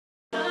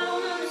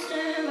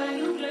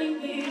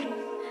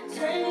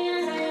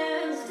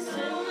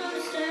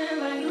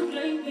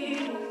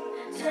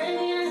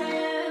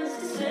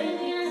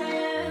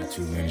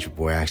YouTube, man? It's your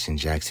boy Action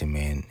Jackson,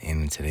 man.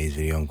 And in today's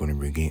video, I'm going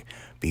to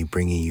be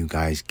bringing you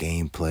guys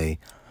gameplay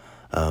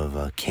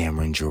of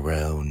Cameron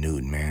Jerrell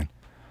Newton, man.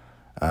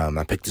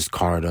 I picked this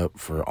card up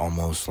for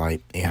almost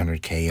like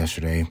 800K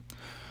yesterday.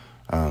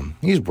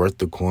 He's worth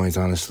the coins,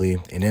 honestly.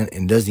 And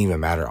it doesn't even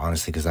matter,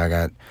 honestly, because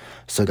I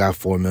still got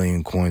 4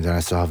 million coins, and I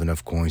still have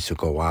enough coins to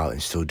go out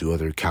and still do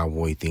other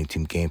Cowboy theme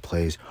team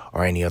gameplays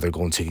or any other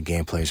golden ticket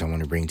gameplays I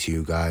want to bring to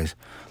you guys,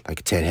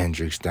 like Ted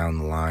Hendricks down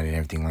the line and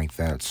everything like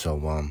that.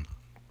 So,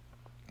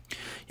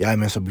 yeah,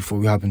 man, so before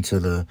we hop into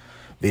the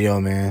video,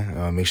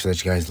 man, make sure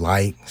that you guys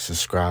like,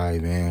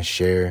 subscribe, man,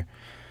 share.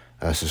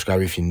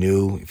 Subscribe if you're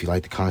new. If you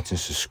like the content,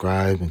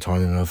 subscribe and turn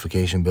on the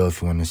notification bell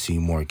if you want to see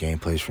more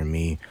gameplays from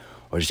me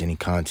or just any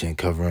content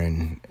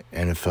covering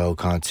NFL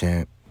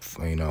content,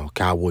 you know,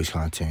 Cowboys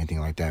content, anything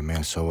like that,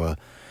 man. So,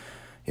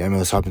 yeah, man,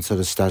 let's hop into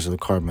the stats of the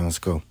card, man. Let's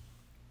go.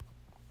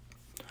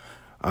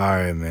 All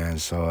right, man.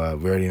 So,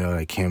 we already know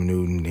that Cam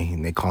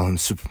Newton, they call him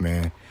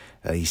Superman.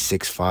 He's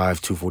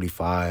 6'5",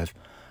 245,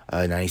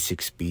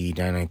 96 speed,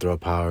 99 throw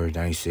power,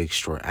 96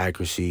 short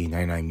accuracy,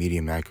 99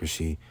 medium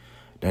accuracy,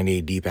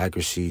 98 deep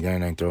accuracy,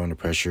 99 throw under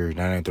pressure,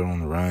 99 throw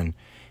on the run,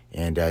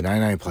 and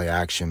 99 play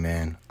action,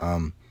 man.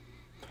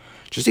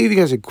 Just to give you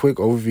guys a quick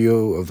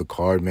overview of the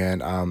card,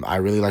 man. I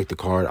really like the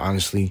card,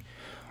 honestly.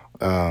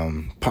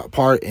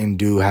 Part and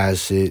do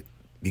has it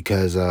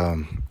because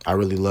I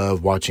really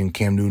love watching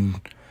Cam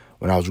Newton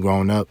when I was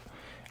growing up.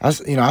 I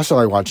still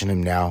like watching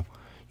him now.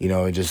 You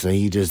know, he just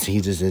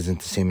isn't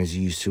the same as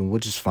he used to,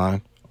 which is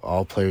fine.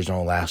 All players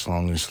don't last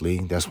long in this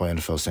league. That's what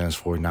NFL stands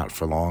for, not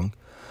for long.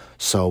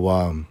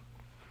 So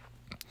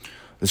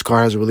this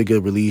card has a really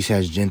good release. It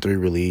has Gen 3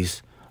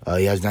 release.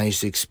 He has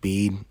 96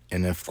 speed.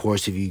 And, of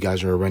course, if you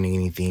guys are running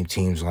any theme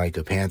teams like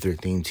a Panther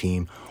theme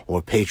team or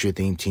a Patriot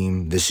theme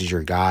team, this is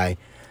your guy.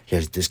 He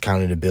has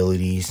discounted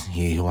abilities.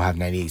 He'll have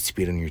 98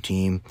 speed on your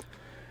team.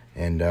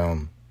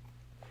 And,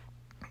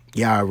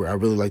 yeah, I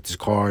really like this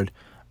card.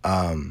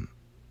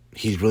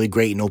 He's really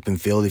great in open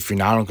field. If you're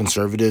not on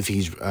conservative,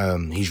 he's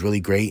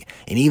really great.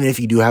 And even if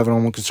you do have it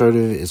on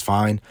conservative, it's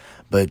fine.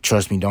 But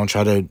trust me, don't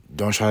try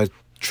to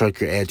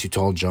truck your Ed Too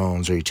Tall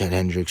Jones or your Ted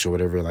Hendricks or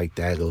whatever like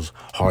that, those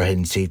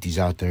hard-hitting safeties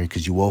out there,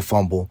 because you will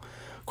fumble.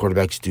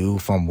 Quarterbacks do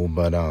fumble,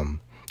 but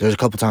there's a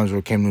couple times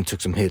where Cam Newton took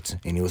some hits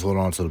and he was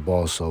holding on to the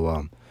ball.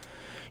 So,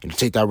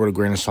 take that with a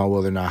grain of salt,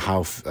 whether or not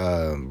how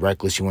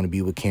reckless you want to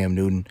be with Cam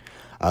Newton.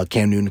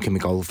 Cam Newton can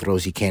make all the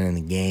throws he can in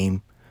the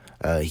game.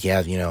 He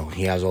has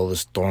all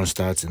the throwing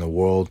stats in the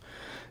world.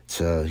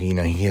 So, he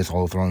has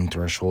all the throwing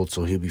threshold,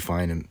 so he'll be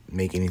fine to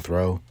make any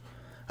throw.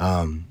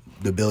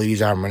 The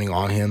abilities I'm running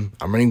on him,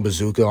 I'm running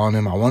Bazooka on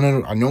him.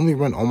 I normally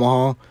run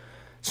Omaha.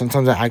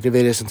 Sometimes I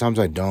activate it, sometimes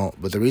I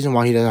don't. But the reason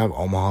why he doesn't have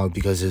Omaha is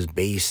because his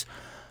base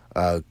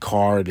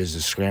card is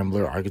a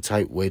Scrambler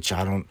archetype, which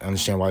I don't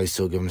understand why they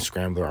still give him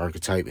Scrambler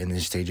archetype in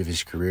this stage of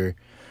his career.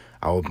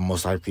 I would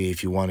most likely,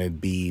 if you want to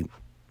be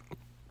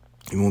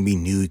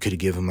new, you could have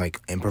given him like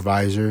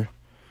Improviser,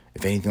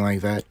 if anything like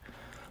that.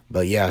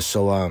 But yeah,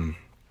 so I'm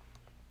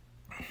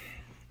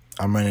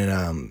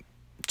running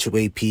 2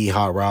 AP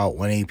hot route,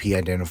 1 AP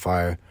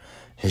identifier,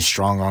 his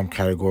strong arm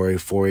category,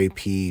 4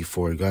 AP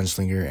for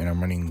Gunslinger, and I'm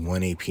running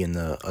 1 AP in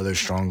the other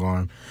strong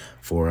arm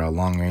for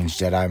long range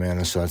Jedi,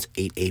 man. So that's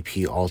 8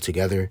 AP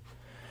altogether.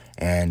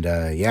 And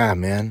yeah,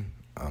 man,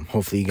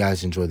 hopefully you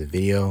guys enjoy the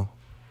video.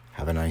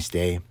 Have a nice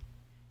day.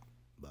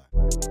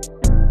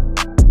 Bye.